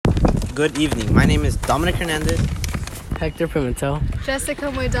Good evening. My name is Dominic Hernandez. Hector Pimentel. Jessica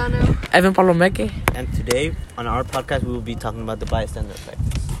Moidano. Evan Palomeque. And today on our podcast we will be talking about the bystander effect.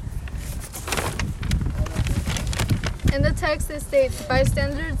 In the text it states,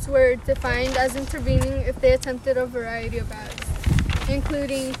 bystanders were defined as intervening if they attempted a variety of acts,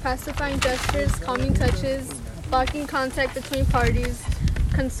 including pacifying gestures, calming touches, blocking contact between parties,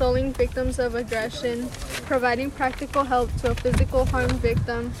 consoling victims of aggression, providing practical help to a physical harm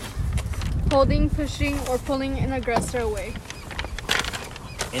victim, holding, pushing, or pulling an aggressor away.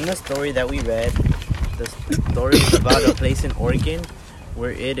 In the story that we read, the story is about a place in Oregon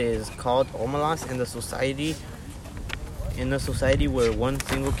where it is called Omelas in the society where one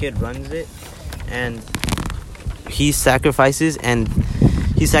single kid runs it, and he sacrifices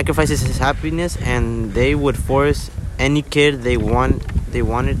his happiness, and they would force any kid they wanted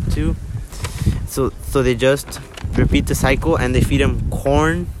to. So they just repeat the cycle, and they feed him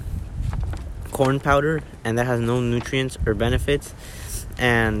corn powder, and that has no nutrients or benefits,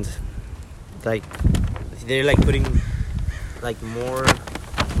 and like they're like putting like more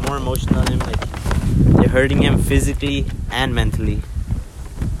emotion on him, like they're hurting him physically and mentally.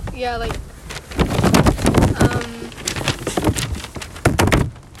 Yeah, like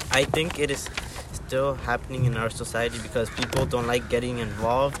I think it is still happening in our society because people don't like getting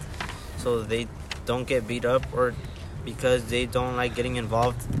involved, so they don't get beat up, or because they don't like getting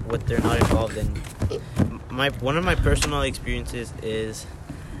involved what they're not involved in. One of my personal experiences is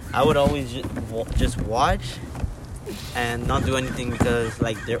I would always just watch and not do anything because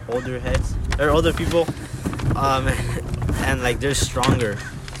like they're older people, and like they're stronger.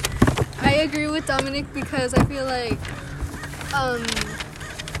 I agree with Dominic because I feel like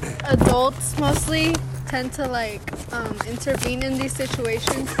adults mostly tend to like intervene in these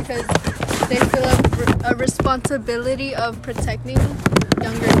situations because they feel a responsibility of protecting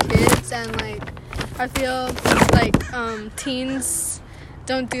younger kids, and like I feel like teens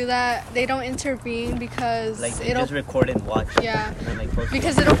don't do that. They don't intervene because like they just record and watch. Yeah, and then, like,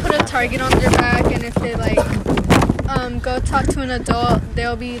 because it'll put a target on their back, and if they like go talk to an adult,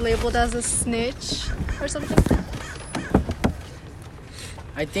 they'll be labeled as a snitch or something.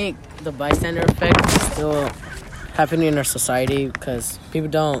 I think the bystander effect is still happening in our society because people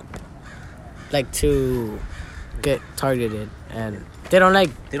don't like to get targeted, and they don't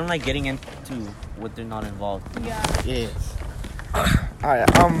like getting into what they're not involved in. Yeah. Alright,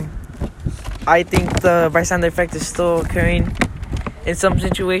 I think the bystander effect is still occurring in some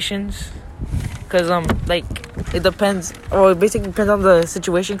situations, cause like it depends, or it basically depends on the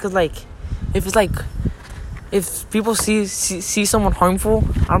situation. Cause like if it's like if people see someone harmful,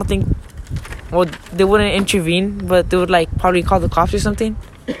 I don't think, well, they wouldn't intervene, but they would like probably call the cops or something.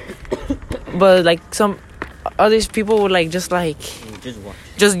 But like some other people would like just watch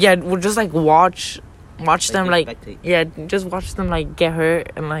them, like spectate. Yeah, just watch them like get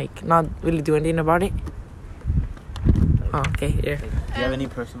hurt and like not really do anything about it. Oh, okay, yeah. Do you have any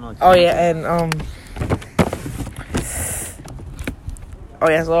personal experience? Oh yeah, and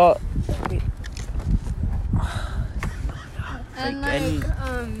so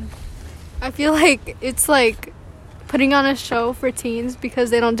And I feel like it's like putting on a show for teens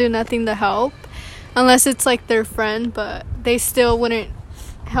because they don't do nothing to help, unless it's like their friend, but they still wouldn't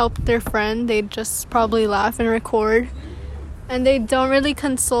help their friend. They'd just probably laugh and record, and they don't really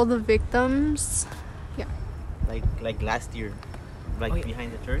console the victims. Yeah. Like last year,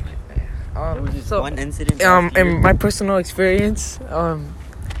 behind the church. There was this so one incident. in my personal experience,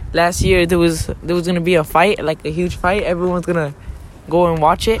 last year there was gonna be a fight, like a huge fight. Everyone's gonna go and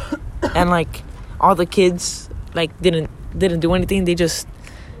watch it, and like all the kids like didn't do anything. They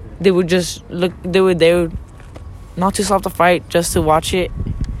would just look. They would not to stop the fight, just to watch it.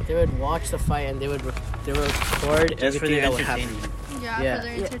 They would watch the fight and they would record just for everything their that would happen. entertainment. Yeah, for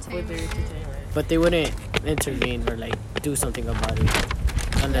their entertainment. But they wouldn't intervene or like do something about it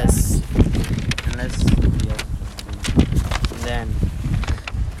unless. Yeah. And then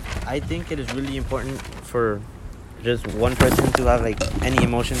I think it is really important for just one person to have like any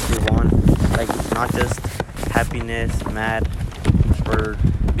emotions they want, like not just happiness, mad, or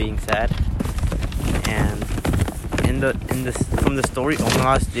being sad. And from the story,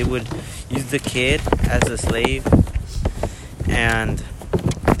 Omelas, they would use the kid as a slave, and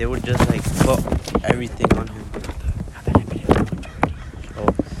they would just like put everything on him.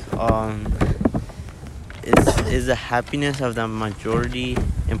 So, is the happiness of the majority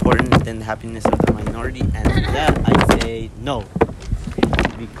important than the happiness of the minority? And that I say no,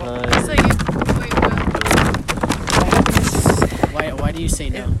 because So you wait, what? Why do you say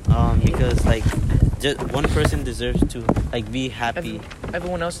no? Because like just one person deserves to like be happy.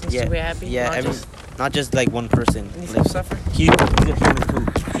 Everyone else needs to be happy. Yeah, not just like one person. Needs Like, to suffer. he's a human too.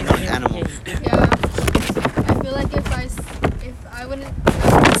 He's not an animal. Yeah, I feel like if I wouldn't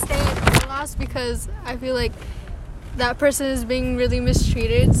stay at loss because I feel like that person is being really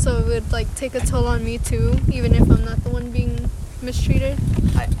mistreated, so it would like take a toll on me too, even if I'm not the one being mistreated.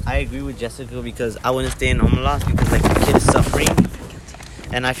 I agree with Jessica because I wouldn't stay in Omalas because like the kid is suffering,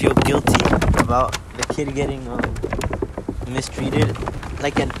 and I feel guilty about the kid getting mistreated,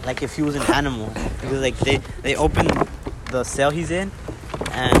 like if he was an animal, because like they open the cell he's in,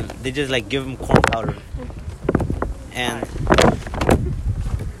 and they just like give him corn powder, and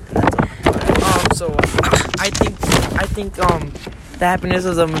that's all. So I think the happiness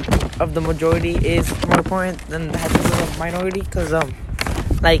of the majority is more important than the happiness of the minority, because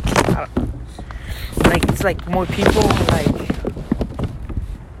like it's like more people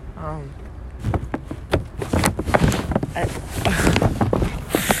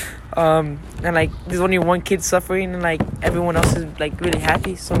and like there's only one kid suffering and like everyone else is like really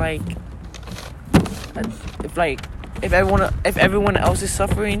happy. So like if everyone else is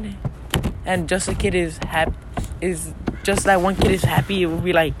suffering and just a kid is just that one kid is happy, it would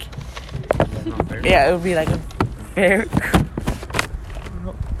be like it would be like fair.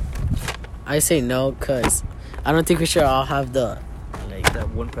 I say no, because I don't think we should all have the like That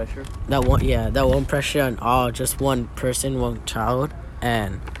one pressure. that one pressure on all just one person, one child,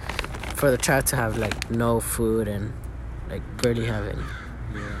 and for the child to have like no food and like barely have any.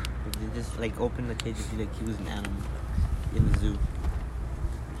 Yeah, they just like open the cage and be like he was an animal in the zoo.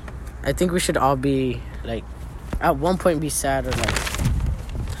 I think we should all be like at one point be sad or like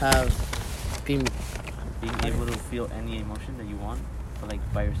have been Being able to feel any emotion that you want, but like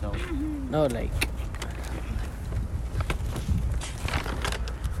by yourself. no like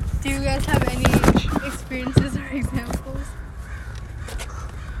Do you guys have any experiences or examples?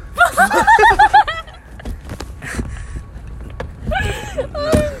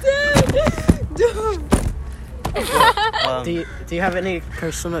 do you have any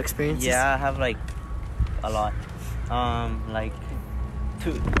personal experiences? Yeah, I have like a lot. Like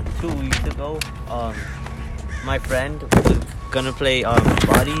two weeks ago, my friend was gonna play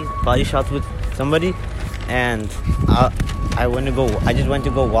body shots with somebody, and I just went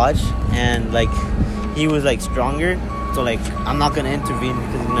to go watch, and like he was like stronger, so like I'm not gonna intervene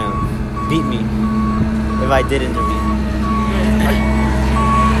because he's gonna beat me if I did intervene.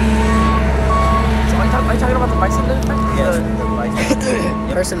 Are you talking about the bystander effect? Yes, the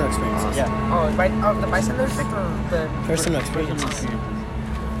bystander. Personal experiences. Yeah. The bystander effect or the Personal experiences.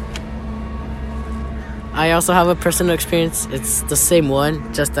 I also have a personal experience. It's the same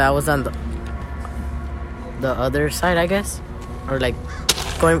one, just that I was on the other side, I guess, or like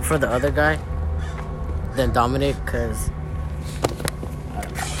going for the other guy than Dominic, because I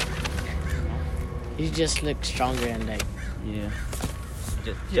don't know. He just looked stronger and like Yeah.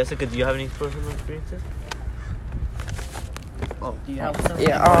 Jessica, do you have any personal experiences? oh, do you have some?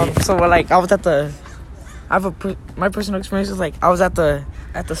 Yeah. So like I was at the. My personal experience is like I was at the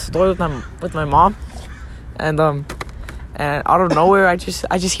store with my mom, and out of nowhere I just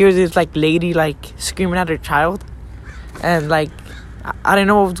hear this like lady like screaming at her child, and like I didn't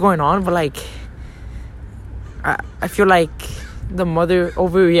know what was going on, but like I feel like the mother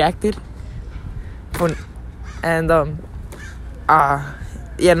overreacted, and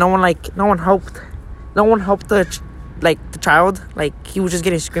no one helped the child. Like he was just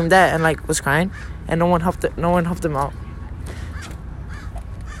getting screamed at and like was crying, and no one helped him out.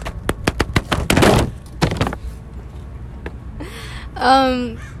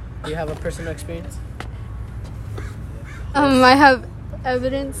 Do you have a personal experience? I have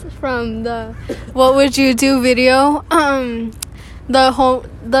evidence from the "What Would You Do" video.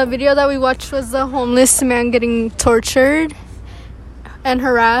 The video that we watched was the homeless man getting tortured and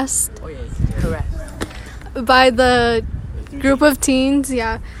harassed Oh yeah, correct. by the group of teens.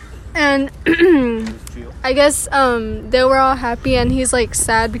 Yeah, and I guess they were all happy, and he's like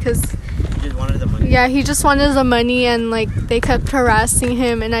sad because He just wanted the money. yeah, he just wanted the money, and like they kept harassing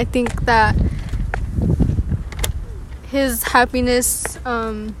him, and I think that his happiness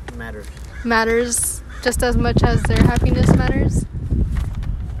matters just as much as their happiness matters.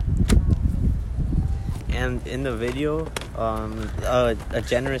 And in the video, a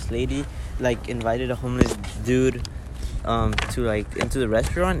generous lady like invited a homeless dude to like into the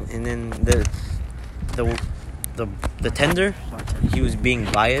restaurant, and then the tender, he was being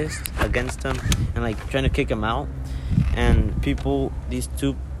biased against him and like trying to kick him out, and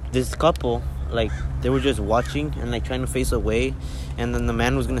this couple like they were just watching and like trying to face away, and then the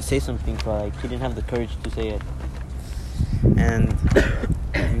man was gonna say something, but like he didn't have the courage to say it. And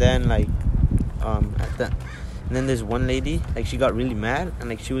then like and then there's one lady, like she got really mad, and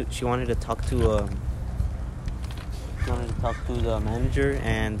like she wanted to talk to the manager,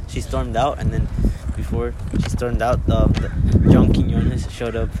 and she stormed out. And then before she stormed out, the John Quinones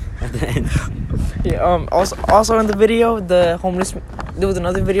showed up at the end. Yeah. Also in the video, there was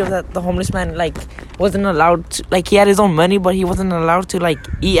another video that the homeless man like wasn't allowed to, like, he had his own money, but he wasn't allowed to like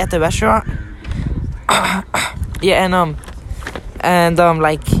eat at the restaurant. Yeah, and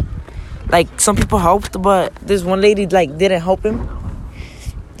like some people helped, but this one lady like didn't help him.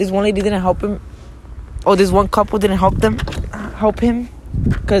 This one couple didn't help him,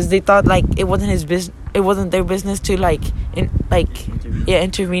 because they thought like it wasn't his business. It wasn't their business to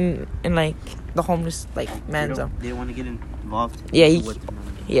intervene in like the homeless like man's. They didn't want to get involved.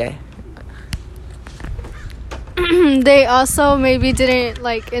 Yeah. They also maybe didn't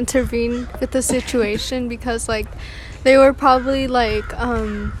like intervene with the situation because like they were probably like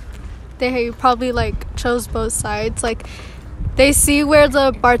they probably like chose both sides. Like they see where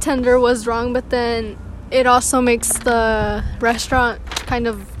the bartender was wrong, but then it also makes the restaurant kind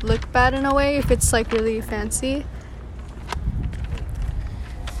of look bad in a way if it's like really fancy.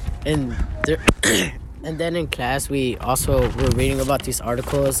 And there, and then in class we also were reading about these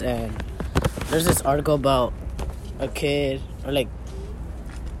articles, and there's this article about a kid, or like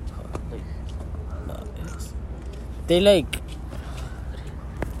they like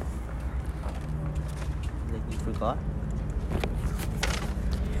you forgot.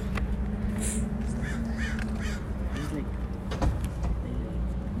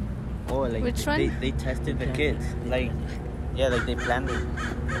 Oh, like Which one? They tested the kids. Like, yeah, like they planned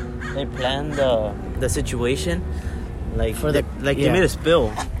the situation. Like For they yeah. made a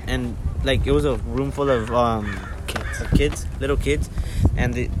spill, and like it was a room full of little kids,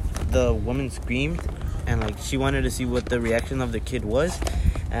 and the woman screamed, and like she wanted to see what the reaction of the kid was,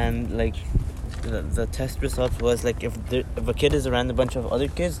 and like the test results was like if a kid is around a bunch of other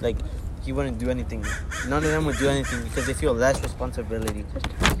kids, like he wouldn't do anything. None of them would do anything because they feel less responsibility.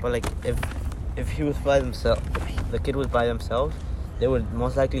 But like if he was by themselves, if the kid was by themselves, they would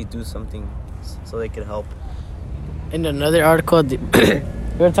most likely do something so they could help. in another article, we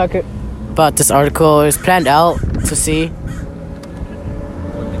were talking about this article. It was planned out to see.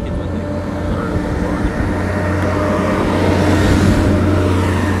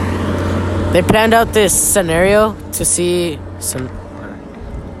 They planned out this scenario to see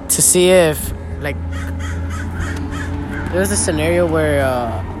if like there was a scenario where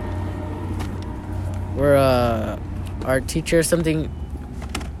our teacher or something,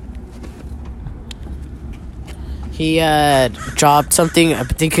 he had dropped something, I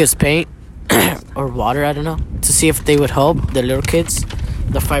think it was paint or water, I don't know, to see if they would help the little kids,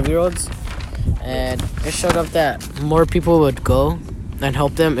 the 5-year-olds, and it showed up that more people would go and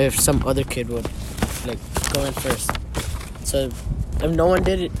help them if some other kid would like go in first. So if no one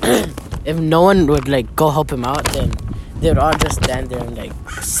did it, if no one would like go help him out, then they would all just stand there and like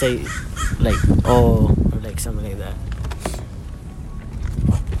say like oh, or like something like that.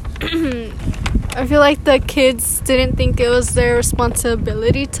 I feel like the kids didn't think it was their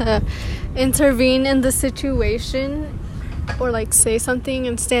responsibility to intervene in the situation or like say something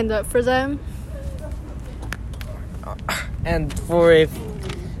and stand up for them. And for if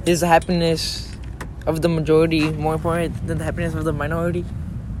is the happiness of the majority more important than the happiness of the minority?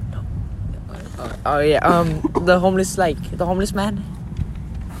 Oh yeah, the homeless man,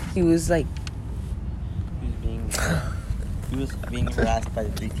 he was like He was being harassed by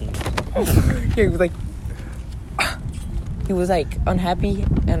the 3 teams. he was like unhappy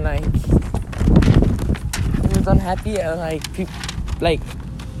and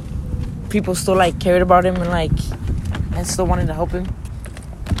people still like cared about him and still wanted to help him.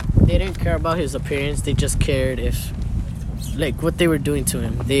 They didn't care about his appearance. They just cared if like what they were doing to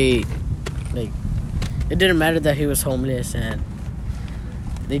him. They like it didn't matter that he was homeless, and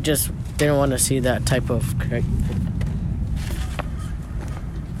they just didn't want to see that type of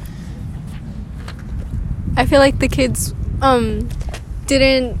I feel like the kids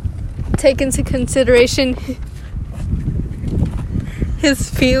didn't take into consideration his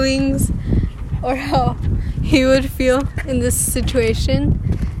feelings or how he would feel in this situation.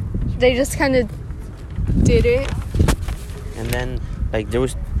 They just kind of did it. And then like there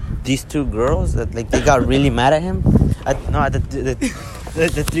was these 2 girls that like they got really mad at him. At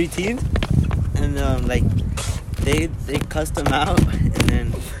the 3 teens, and like they cussed him out,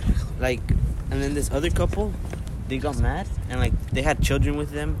 and then this other couple, they got mad, and like they had children with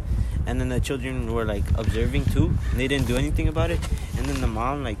them, and then the children were like observing too, and they didn't do anything about it. And then the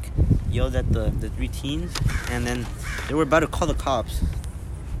mom like yelled at the 3 teens, and then they were about to call the cops.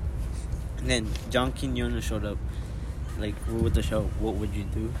 And then John Quinones showed up. Like, with the show, what would you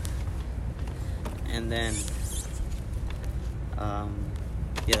do? And then,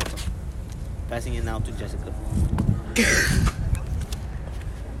 yeah, that's all. Passing it now to Jessica.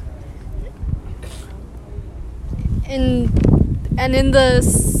 And in the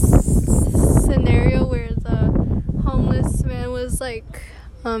scenario where the homeless man was like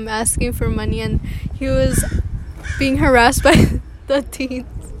asking for money and he was being harassed by the teens,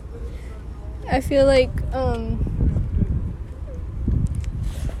 I feel like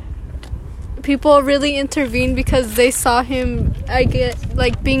people really intervened because they saw him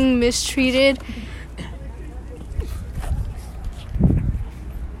being mistreated.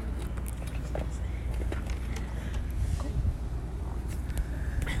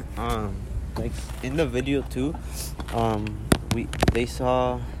 Like in the video too, they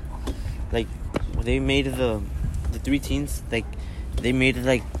saw, like, they made the 3 teens, like, they made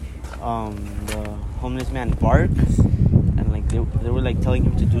like the homeless man bark, and like they were like telling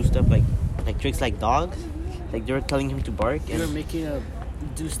him to do stuff like tricks like dogs, like they were telling him to bark, They and were making him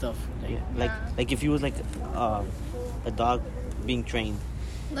do stuff. like if he was like a dog being trained.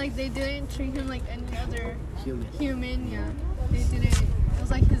 Like, they didn't treat him like any other Human. yeah. They didn't. It was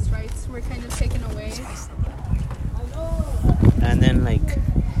like his rights were kind of taken away. And then like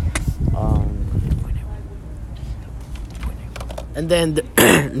And then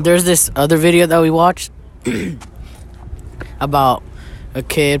there's this other video that we watched about a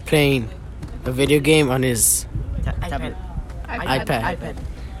kid playing a video game on his tablet. iPad.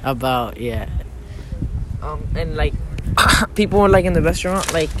 About, yeah. And like people were like in the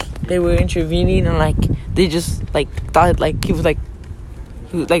restaurant, like they were intervening, and like they just like thought like he was like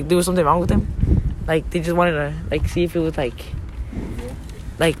there was something wrong with him. Like they just wanted to like see if it was like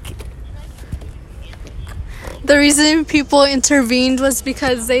The reason people intervened was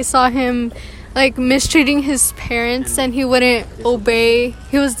because they saw him like mistreating his parents, and he wouldn't obey.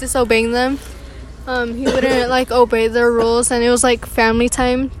 He was disobeying them. He wouldn't like obey their rules, and it was like family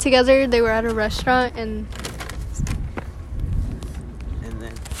time together. They were at a restaurant, and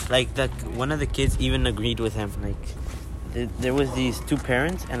then like one of the kids even agreed with him. Like there was these 2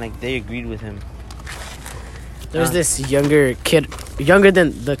 parents, and like they agreed with him. There's this younger kid, younger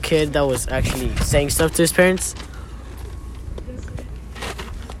than the kid that was actually saying stuff to his parents.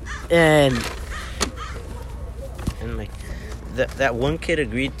 And like that one kid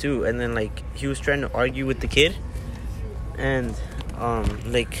agreed too, and then like he was trying to argue with the kid, and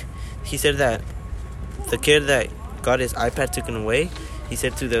like he said that the kid that got his iPad taken away, he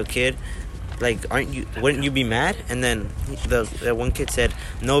said to the kid, like, wouldn't you be mad? And then the one kid said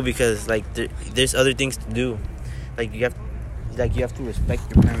no, because like there's other things to do. Like you have to respect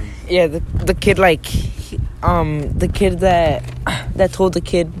your parents. Yeah, the kid like the kid that told the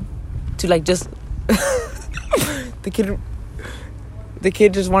kid to like just the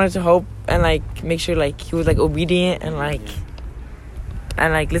kid just wanted to hope and like make sure like he was like obedient and like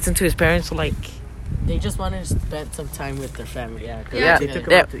listen to his parents. So like they just wanted to spend some time with their family. Yeah. They took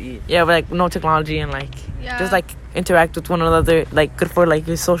him out to eat. Yeah, but like no technology, and like yeah. just like interact with one another, like good for like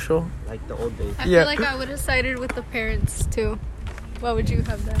his social. Like the old days. I Yeah. feel like I would have sided with the parents too. What would you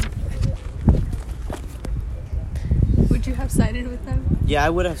have done? Would you have sided with them? Yeah, I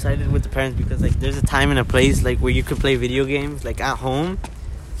would have sided with the parents, because like there's a time and a place like where you could play video games. Like at home,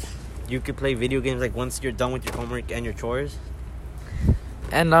 you could play video games like once you're done with your homework and your chores.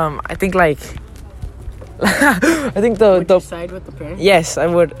 And I think like I think Would you side with the parents? yes, I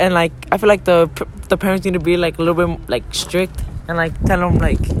would. And like I feel like the parents need to be like a little bit like strict, and like tell them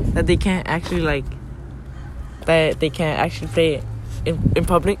like that they can't actually play in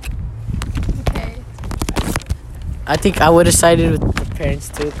public. Okay. I think I would have sided with the parents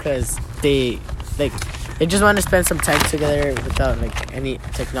too, because they just want to spend some time together without like any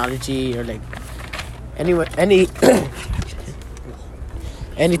technology or like any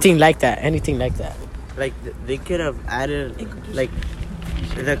anything like that. Like they could have added like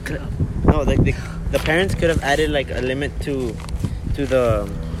the parents could have added like a limit to the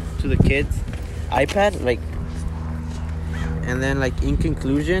kids' iPad, like. And then like in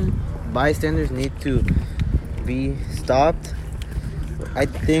conclusion, bystanders need to be stopped. I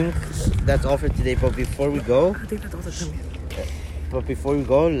think that's all for today. But before we go,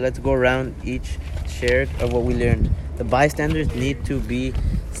 let's go around each shared of what we learned. The bystanders need to be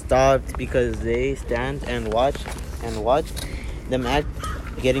stopped because they stand and watch them act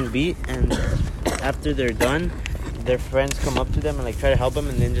getting beat, and after they're done, their friends come up to them and like try to help them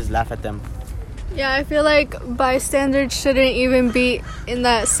and then just laugh at them. Yeah, I feel like bystanders shouldn't even be in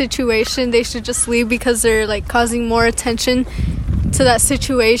that situation. They should just leave because they're like causing more attention to that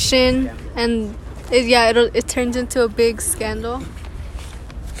situation, and it turns into a big scandal.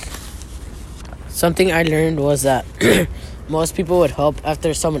 Something I learned was that most people would help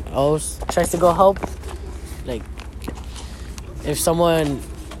after someone else tries to go help. Like, if someone,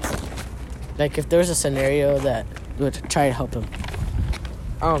 like, if there was a scenario that would try to help him.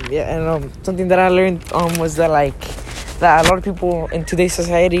 Something that I learned was that like that a lot of people in today's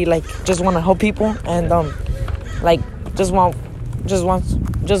society like just want to help people and like they just want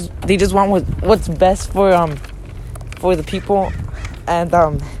what's best for the people and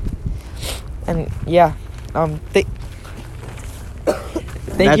yeah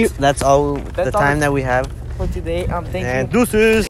thank you. That's all the time that we have for today. Thank you. And deuces.